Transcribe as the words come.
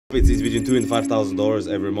It's between $2,000 and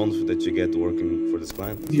 $5,000 every month that you get working for this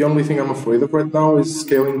client. The only thing I'm afraid of right now is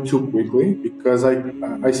scaling too quickly, because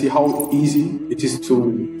I see how easy it is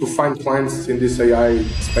to find clients in this AI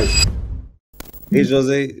space. Hey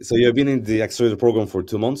Jose, so you've been in the Accelerator program for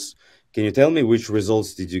 2 months. Can you tell me which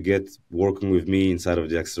results did you get working with me inside of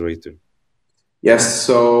the Accelerator? Yes,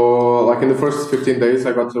 so like in the first 15 days,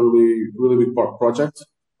 I got a really big project.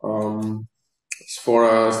 It's for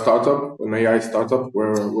a startup, an AI startup,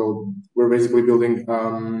 where we're basically building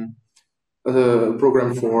a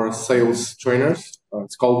program for sales trainers.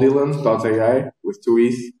 It's called Dylan.ai with two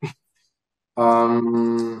E's.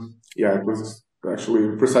 Yeah, it was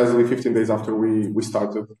actually precisely 15 days after we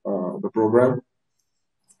started the program.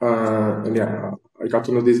 And yeah, I got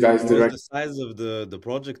to know these guys What was direct. the size of the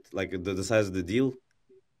project, like the size of the deal?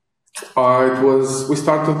 We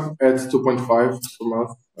started at 2.5 per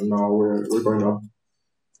month, and now we're going up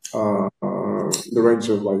the range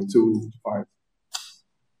of like 2 to 5.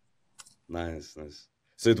 Nice, nice.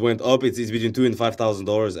 So it went up. It's between $2,000 and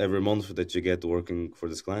 $5,000 every month that you get working for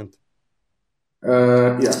this client.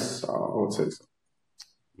 Yes, I would say so.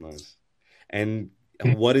 Nice. And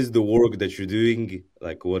what is the work that you're doing?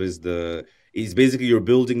 Like, what is the? It's basically you're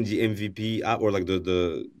building the MVP app or like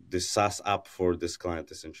the SaaS app for this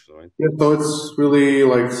client, essentially, right? Yeah, so it's really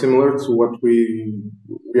like similar to what we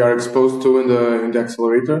are exposed to in the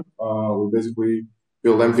accelerator. We basically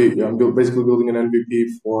basically building an MVP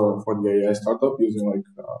for the AI startup using like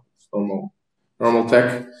normal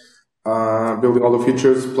tech. Building all the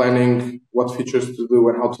features, planning what features to do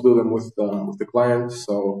and how to do them with the client.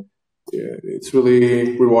 So yeah, it's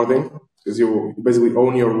really rewarding because you basically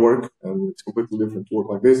own your work, and it's completely different to work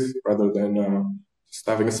like this rather than just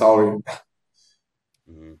having a salary.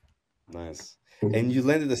 Mhm. Nice. And you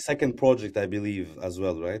landed a second project, I believe, as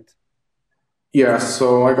well, right? Yeah, so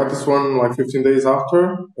I got this one like 15 days after,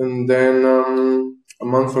 and then a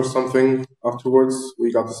month or something afterwards,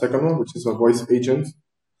 we got the second one, which is a voice agent.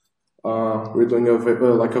 We're doing a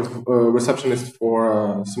receptionist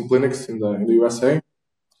for some clinics in the USA.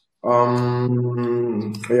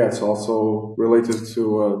 Yeah, it's also related to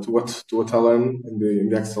what I learned in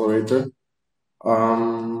the accelerator.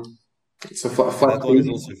 Um, it's a And flat that one is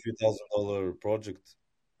fee. also a few $1,000 project.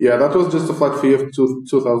 Yeah, that was just a flat fee of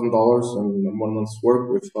 $2,000 and 1 month's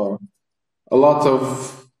work with a lot of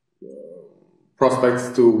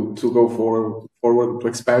prospects to go forward to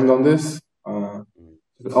expand on this. Mm.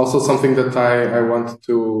 Also something that I want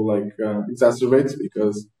to like exacerbate,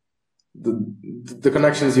 because the the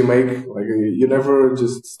connections you make, like you never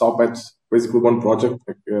just stop at basically one project.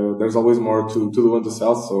 Like there's always more to do and to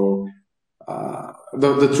sell. So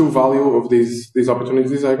the true value of these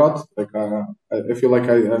opportunities I got, like I feel like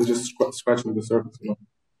I'm just scratching the surface, you know.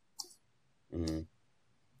 Mhm.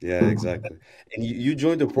 Yeah, exactly. And you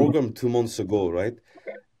joined the program 2 months ago, right?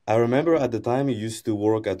 I remember at the time you used to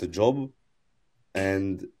work at a job,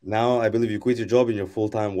 and now I believe you quit your job and you're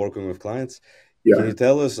full-time working with clients. Can Yeah. you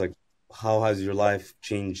tell us like how has your life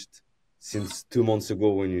changed since 2 months ago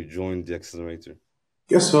when you joined the accelerator?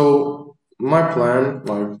 Yeah, so my plan,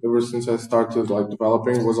 like ever since I started like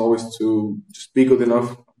developing, was always to just be good enough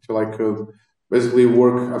till I could basically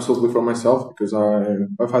work absolutely for myself, because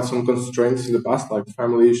I've had some constraints in the past, like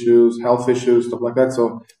family issues, health issues, stuff like that. So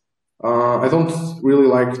I don't really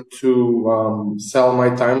like to sell my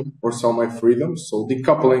time or sell my freedom. So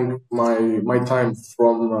decoupling my time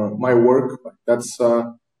from my work, like that's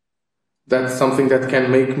something that can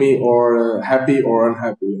make me or happy or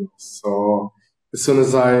unhappy. You know? So as soon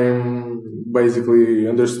as I basically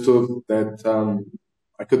understood that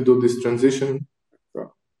I could do this transition,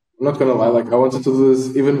 I'm not gonna lie, like I wanted to do this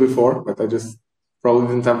even before, but I just probably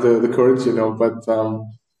didn't have the courage, you know. But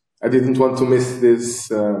I didn't want to miss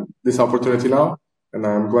this opportunity now, and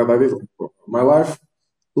I'm glad I did. My life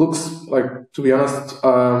looks like, to be honest,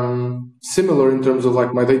 similar in terms of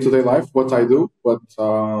like my day-to-day life, what I do, but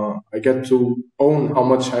I get to own how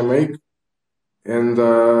much I make, and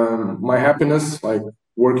my happiness, like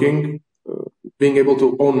working, being able to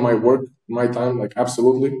own my work, my time, like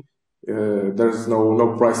absolutely. There's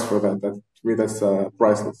no price for that. That to me, that's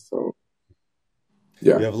priceless. So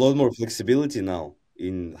yeah. You have a lot more flexibility now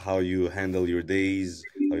in how you handle your days,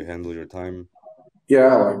 how you handle your time.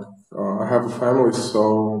 Yeah, like I have a family, so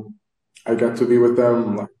I get to be with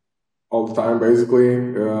them like all the time, basically.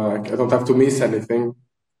 I don't have to miss anything,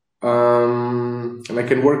 and I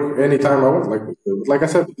can work anytime I want. Like I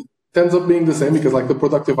said, it ends up being the same, because like the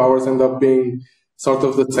productive hours end up being sort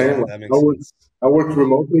of the same. Yeah, Like, that makes sense. I work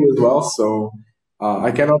remotely as well, so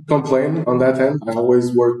I cannot complain on that end. I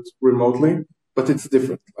always worked remotely, but it's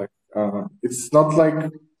different. Like it's not like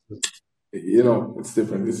it's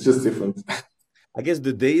different. It's just different. I guess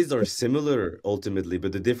the days are similar ultimately,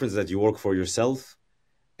 but the difference is that you work for yourself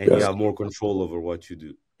and you Yes. have more control over what you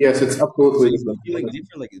do. Yes, it's So absolutely you different. feeling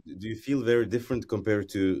different? Like, do you feel very different compared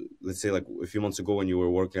to, let's say, like a few months ago when you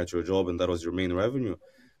were working at your job and that was your main revenue?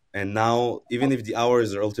 And now, even if the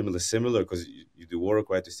hours are ultimately similar, because you do work,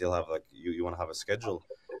 right? You still have like you want to have a schedule,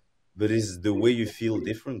 but is the way you feel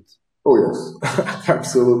different? Oh yes,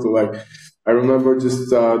 absolutely. Like I remember just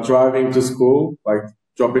driving to school, like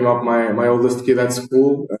dropping off my oldest kid at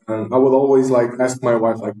school, and I would always like ask my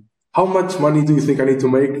wife like, how much money do you think I need to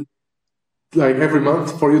make like every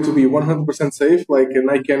month for you to be 100% safe, like, and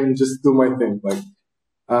I can just do my thing. Like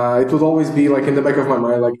it would always be like in the back of my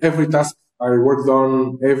mind, like every task I worked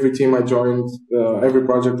on, every team I joined, every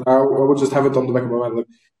project, I would just have it on the back of my mind. Like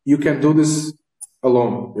you can do this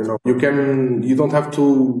alone. You don't have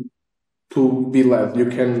to be led. You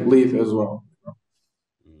can lead as well.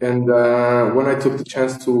 Mm, And when I took the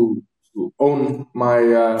chance to own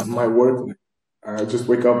my work, like, I just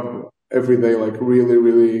wake up every day like really,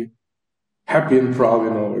 really happy and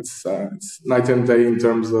proud. It's night and day in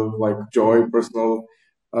terms of like joy, personal,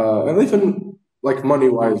 and even like money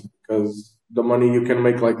wise, because the money you can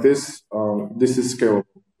make like this is scalable.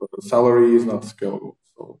 But the salary is not scalable.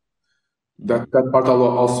 So that mm. that part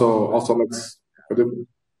also makes a difference.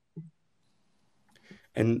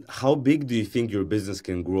 And how big do you think your business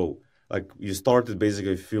can grow? Like you started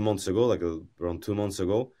basically a few months ago, like around 2 months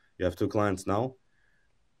ago. You have two clients now.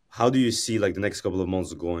 How do you see like the next couple of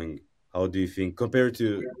months going? How do you think compared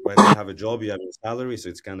to right when you have a job, you have a salary, so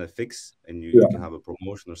it's kind of fixed, and you can Yeah. have a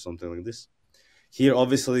promotion or something like this. Here,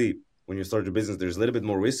 obviously, when you start your business, there's a little bit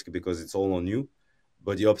more risk because it's all on you,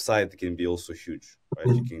 but the upside can be also huge,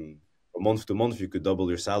 right? You can from month to month, you could double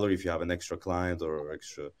your salary if you have an extra client or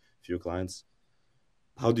extra few clients.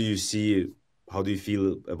 How do you see? How do you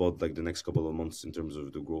feel about like the next couple of months in terms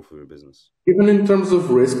of the growth of your business? Even in terms of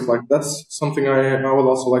risk, like that's something I would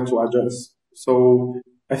also like to address. So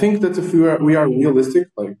I think that if we are realistic,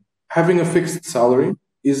 like having a fixed salary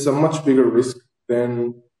is a much bigger risk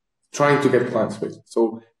than trying to get clients fixed.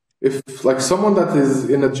 So if like someone that is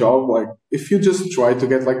in a job, like if you just try to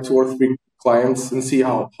get like two or three clients and see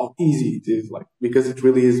how easy it is, like because it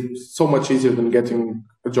really is so much easier than getting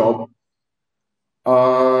a job,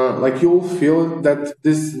 like you'll feel that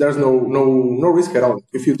there's no risk at all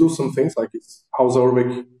if you do some things like it's how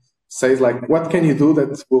Zaurbek says, like what can you do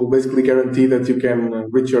that will basically guarantee that you can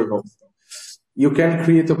reach your goals. You can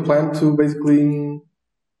create a plan to basically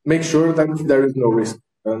make sure that there is no risk.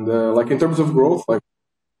 And like in terms of growth, like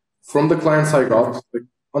from the clients I got, like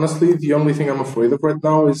honestly the only thing I'm afraid of right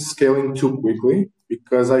now is scaling too quickly,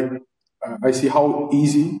 because I see how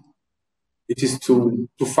easy it is to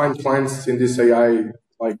find clients in this AI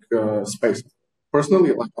space.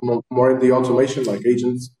 Personally, like I'm more in the automation like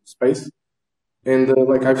agents space, and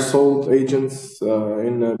like I've sold agents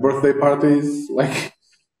in birthday parties, like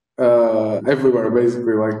everywhere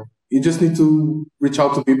basically. Like you just need to reach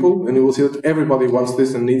out to people, and you will see that everybody wants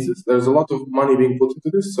this and needs this. There's a lot of money being put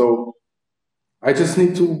into this, so I just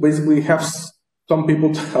need to basically have some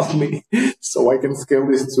people to help me so I can scale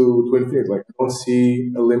this to infinite. Like I don't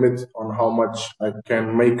see a limit on how much I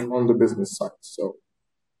can make on the business side. So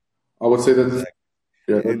I would say that Exactly.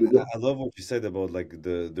 yeah, And I love what you said about like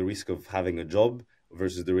the risk of having a job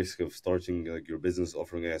versus the risk of starting like your business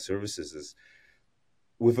offering AI services is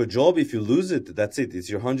with a job, if you lose it, that's it. It's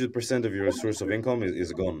your 100% of your source of income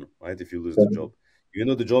is gone, right? If you lose the job.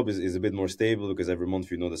 The job is a bit more stable because every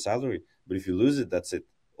month you know the salary. But if you lose it, that's it.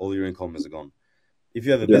 All your income is gone. If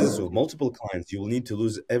you have a yeah, business with multiple clients, you will need to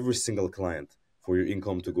lose every single client for your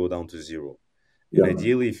income to go down to zero. And yeah,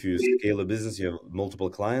 ideally, if you scale a business, you have multiple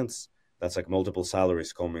clients, that's like multiple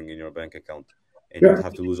salaries coming in your bank account. And you would yeah,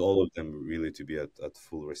 have to lose all of them really to be at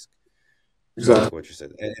full risk. So I like exactly. what you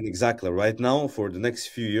said. And exactly right now, for the next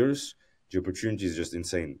few years, the opportunity is just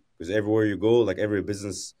insane. Because everywhere you go, like every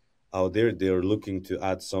business out there, they're looking to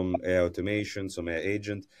add some AI automation, some AI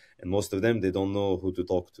agent, and most of them they don't know who to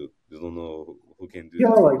talk to. They don't know who can do Yeah,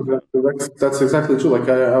 that for like them. that's exactly true. Like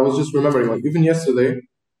I was just remembering, like even yesterday,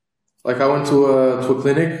 like I went to a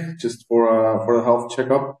clinic just for a health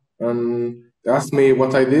checkup, and they asked me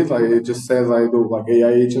what I did. I just said I do like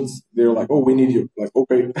AI agents. They're like, "Oh, we need you." Like,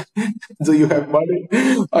 okay, do you have money?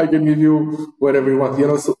 I can give you whatever you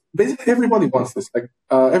want. So basically everybody wants this. Like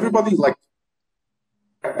everybody, like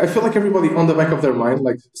I feel like everybody on the back of their mind,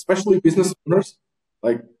 like especially business owners,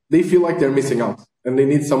 like they feel like they're missing out, and they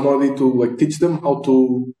need somebody to like teach them how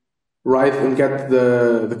to write and get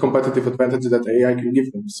the competitive advantage that AI can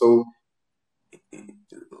give them. So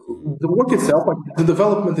Mhm. the work itself, like the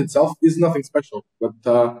development itself, is nothing special. But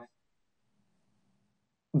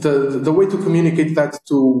the way to communicate that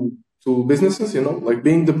to businesses, like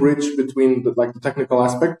being the bridge between the technical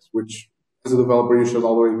aspect, which as a developer you should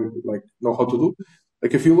already like know how to do.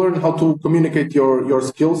 Like if you learn how to communicate your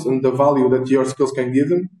skills and the value that your skills can give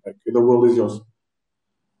them, like the world is yours.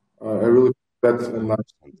 I really that, and 100%.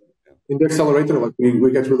 Yeah. in the accelerator, like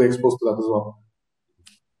we get really exposed to that as well.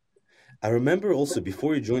 I remember also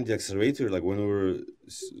before you joined the accelerator, like when we were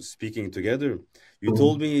speaking together, you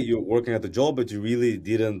told Mhm. me you're working at the job, but you really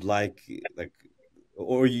didn't like,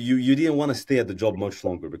 or you didn't want to stay at the job much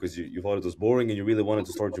longer because you thought it was boring and you really wanted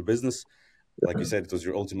to start your business. Like you said, it was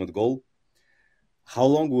your ultimate goal. How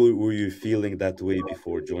long were you feeling that way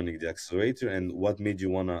before joining the accelerator, and what made you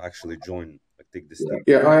want to actually join, like take this step?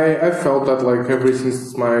 Yeah, I felt that like ever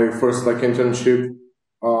since my first like internship,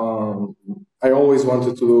 um, I always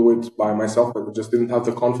wanted to do it by myself, but I just didn't have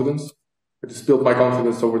the confidence. I just built my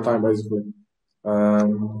confidence over time, basically. Um,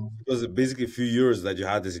 It was basically a few years that you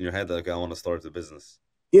had this in your head, like I want to start a business.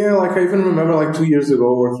 yeah, like I even remember like 2 years ago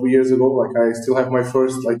or 3 years ago, like I still have my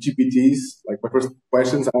first like GPTs, like my first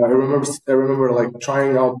questions. I remember like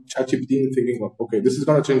trying out ChatGPT and thinking like, okay, this is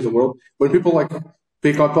gonna change the world. When people like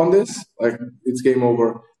pick up on this, like it's game over.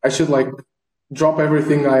 I should like drop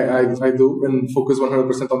everything I do and focus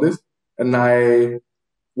 100% on this. And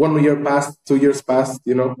 1 year passed, 2 years passed,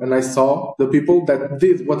 and I saw the people that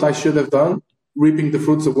did what I should have done, reaping the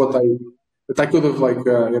fruits of what I could have like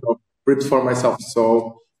reaped for myself. So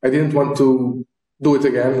I didn't want to do it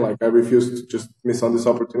again. Like I refused to just miss on this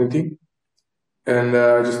opportunity, and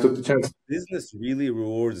I just took the chance. Business really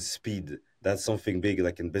rewards speed. That's something big,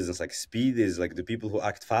 like in business. Like speed is like the people who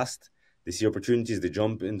act fast, they see opportunities, they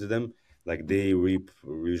jump into them, like they reap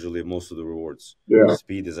usually most of the rewards. Yeah.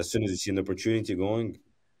 Speed is as soon as you see an opportunity going.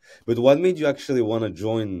 But what made you actually want to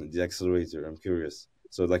join the accelerator? I'm curious.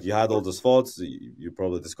 So like you had all those thoughts, you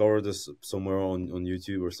probably discovered this somewhere on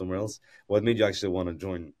YouTube or somewhere else. What made you actually want to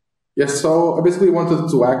join? Yes, so I basically wanted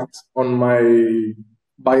to act on my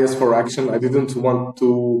bias for action. I didn't want to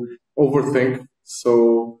overthink.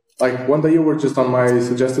 So, like, one day you were just on my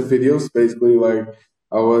suggested videos. Basically, like,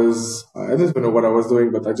 I don't even know what I was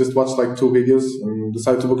doing, but I just watched like two videos and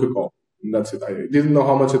decided to book a call. And that's it. I didn't know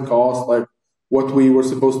how much it cost, like, what we were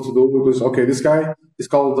supposed to do. Because, okay, this guy is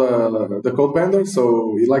called the Codebender, so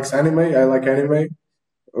he likes anime. I like anime.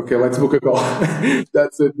 Okay, let's book a call.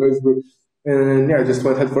 That's it, basically. And yeah, I just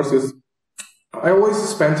went head first. I always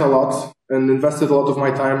spent a lot and invested a lot of my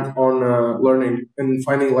time on learning and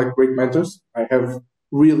finding like great mentors. I have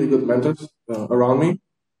really good mentors around me,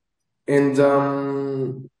 and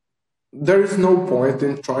there is no point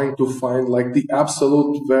in trying to find like the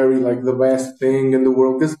absolute very like the best thing in the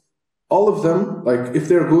world because all of them like if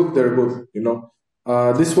they're good, they're good.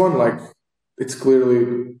 This one like it's clearly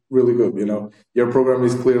really good. Your program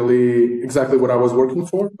is clearly exactly what I was working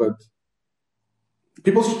for, but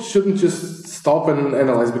people shouldn't just stop and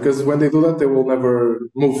analyze because when they do that, they will never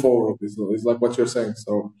move forward. It's like what you're saying.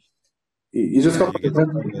 So you just Yeah, got you get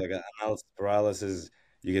stuck with like analysis paralysis.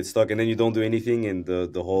 You get stuck, and then you don't do anything, and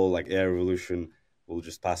the whole like AI revolution will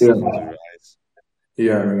just pass in front of yeah, your eyes.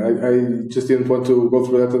 yeah. I mean, I just didn't want to go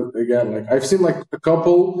through that again. Like I've seen like a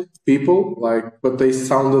couple people like, but they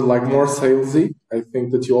sounded like more salesy. I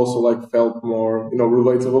think that you also like felt more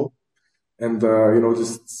relatable and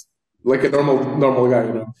just like a normal guy.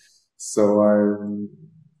 So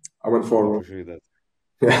I went I forward. appreciate that.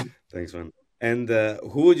 Yeah. Thanks, man. And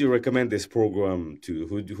who would you recommend this program to?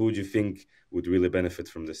 Who would you think would really benefit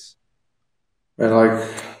from this? And like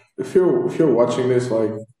if you're watching this,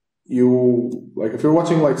 if you're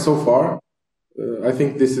watching like so far, I think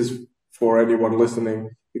this is for anyone listening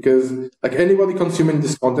because like anybody consuming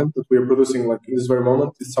this content that we are producing like in this very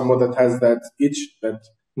moment is someone that has that itch that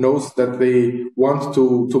knows that they want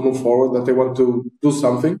to move forward, that they want to do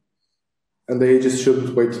something, and they just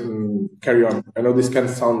shouldn't wait and carry on. I know this can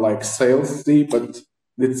sound like salesy, but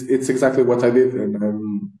it's exactly what I did,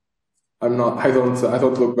 and I'm not. I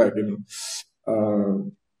don't look back. Do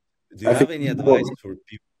you I think. have any advice for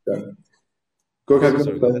people? Yeah. Go I'm ahead. so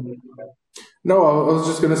sorry. Go ahead. No, I was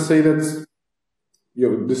just gonna say that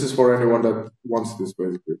this is for anyone that wants this.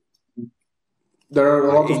 Basically, there are a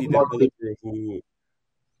Like lot of smart people.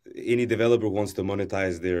 any developer who wants to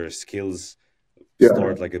monetize their skills, Yeah,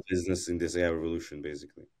 start like a business in this AI revolution,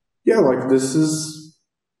 basically. yeah. Like this is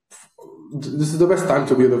the best time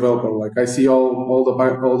to be a developer. Like I see all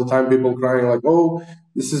the time people crying like, "Oh,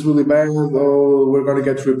 this is really bad. Oh, we're gonna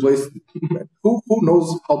get replaced." Who knows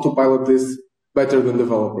how to pilot this better than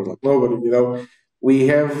developers? Like nobody. We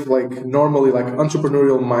have like normally like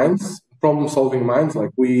entrepreneurial minds, problem solving minds.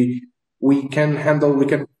 Like we can handle. We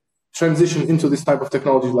can. transition into this type of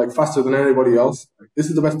technology like faster than anybody else, like, this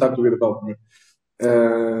is the best time to be a developer.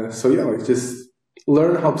 So yeah, like just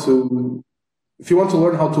learn how to. If you want to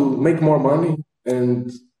learn how to make more money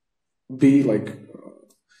and be like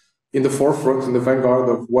in the forefront, in the vanguard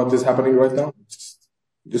of what is happening right now,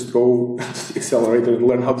 just go to the accelerator and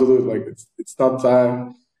learn how to do it. Like it's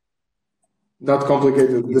not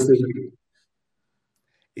complicated decision.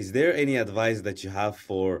 Is there any advice that you have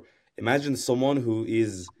for, imagine someone who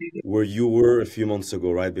is where you were a few months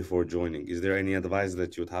ago, right before joining? Is there any advice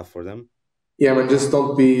that you would have for them? Yeah, man, just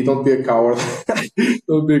don't be a coward.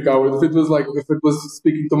 Don't be a coward. If it was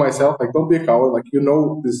speaking to myself, like don't be a coward. Like you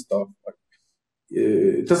know this stuff. Like,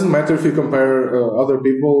 it doesn't matter if you compare other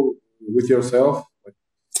people with yourself. Like,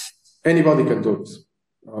 anybody can do this.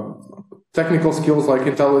 Uh, Technical skills like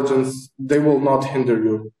intelligence, they will not hinder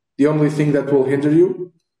you. The only thing that will hinder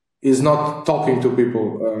you is not talking to people,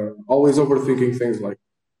 always overthinking things. Like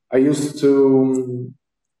I used to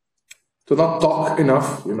not talk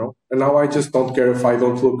enough, and now I just don't care if I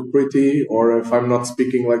don't look pretty or if I'm not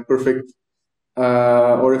speaking like perfect,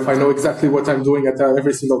 or if I know exactly what I'm doing at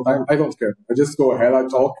every single time. I don't care. I just go ahead, I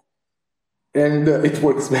talk, and it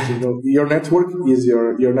works, man. Your network is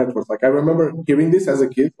your network. Like I remember hearing this as a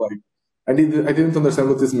kid. Like I didn't understand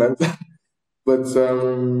what this meant, but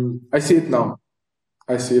I see it now.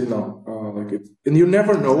 I see it now. Like it, and you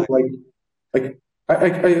never know. Exactly. Like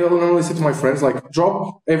I normally say to my friends, like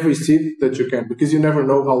drop every seed that you can because you never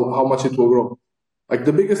know how much it will grow. Like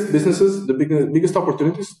the biggest businesses, the biggest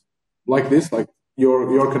opportunities, like this, like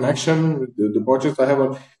your connection, the projects I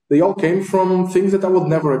have, they all came from things that I would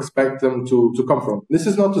never expect them to come from. This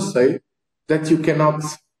is not to say that you cannot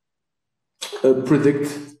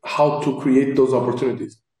predict how to create those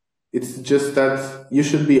opportunities. It's just that you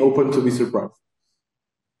should be open to be surprised.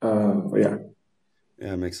 Yeah,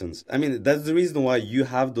 Yeah, makes sense. I mean, that's the reason why you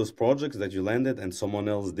have those projects that you landed and someone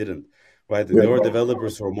else didn't, right? yeah, There are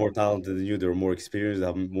developers who are more talented than you, they're more experienced, they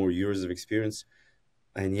have more years of experience,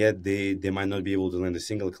 and yet they might not be able to land a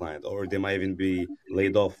single client, or they might even be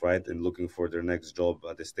laid off, right? And looking for their next job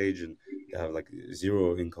at this stage, and they have like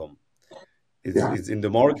zero income. yeah, It's in the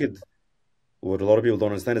market. What a lot of people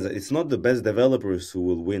don't understand is that it's not the best developers who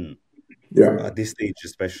will win yeah, at this stage,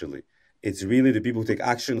 especially. It's really the people who take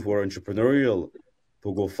action, who are entrepreneurial,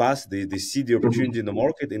 who go fast. They see the mhm, opportunity in the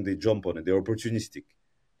market and they jump on it. They're opportunistic.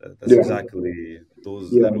 That's yeah, exactly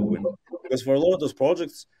those yeah, that will win. Because for a lot of those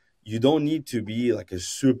projects, you don't need to be like a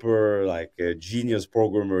super like a genius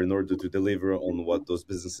programmer in order to deliver on what those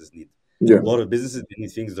businesses need. yeah, A lot of businesses they need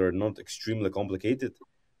things that are not extremely complicated.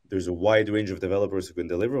 There's a wide range of developers who can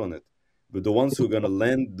deliver on it. But the ones who are gonna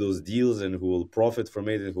land those deals and who will profit from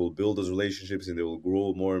it and who will build those relationships and they will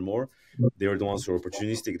grow more and more, they are the ones who are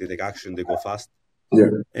opportunistic. They take action. They go fast. yeah,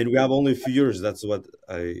 And we have only a few years. That's what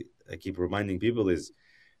I keep reminding people is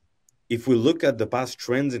if we look at the past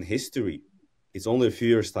trends in history, it's only a few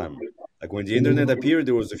years' time. Like when the internet mhm, appeared,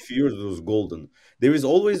 there was a few years that was golden. There is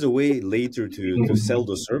always a way later to sell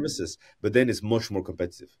those services, but then it's much more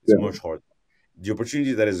competitive. It's yeah, much harder. The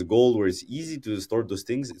opportunity that is gold where it's easy to start those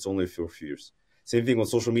things, it's only for a few years. Same thing when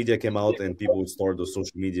social media came out and people would start those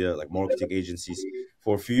social media like marketing agencies.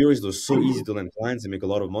 For a few years, it was so easy to land clients and make a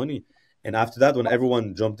lot of money. And after that, when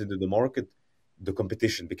everyone jumped into the market, the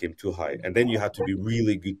competition became too high. And then you had to be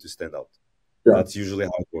really good to stand out. yeah, That's usually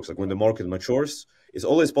how it works. Like when the market matures, it's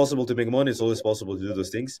always possible to make money. It's always possible to do those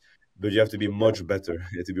things, but you have to be much better.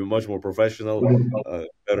 You have to be much more professional, mhm,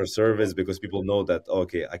 better service because people know that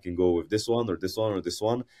okay, I can go with this one or this one or this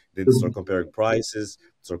one. Then start mhm, comparing prices,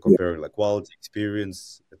 start yeah, comparing like quality,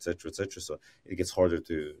 experience, etc., etc. So it gets harder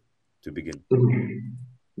to begin. mhm,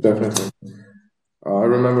 definitely. I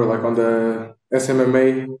remember like on the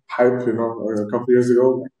SMMA hype, a couple years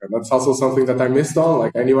ago. Like, that's also something that I missed on.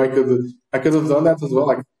 Like I knew I could have done that as well.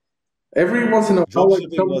 Like every once in a while, Drop like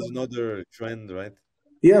shipping was another trend, right?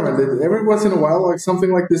 yeah, man. Every once in a while, like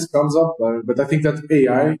something like this comes up. But I think that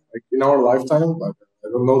AI, like in our lifetime, like I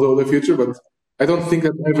don't know the future, but I don't think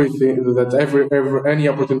that any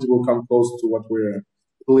opportunity will come close to what we're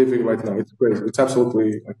living right now. It's crazy. It's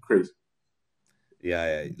absolutely like crazy.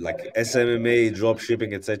 Yeah, yeah, like SMMA, drop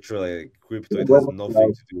shipping, etc. Like crypto, it has Well,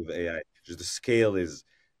 nothing to do with AI. Just the scale is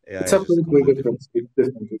AI it's is just absolutely completely different. It's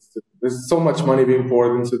different. It's different. There's so much money being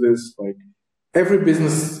poured into this. Like every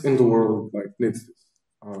business in the world, like needs this.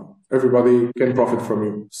 Everybody can profit from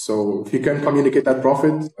you. So if you can communicate that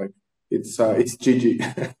profit, like it's GG.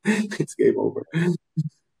 It's game over.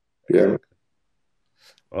 Yeah. exactly.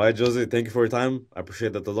 All right, Jose, thank you for your time. I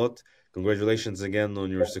appreciate that a lot. Congratulations again on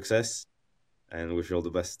your success and wish you all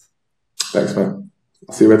the best. Thanks, man.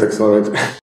 See you at Accelerator.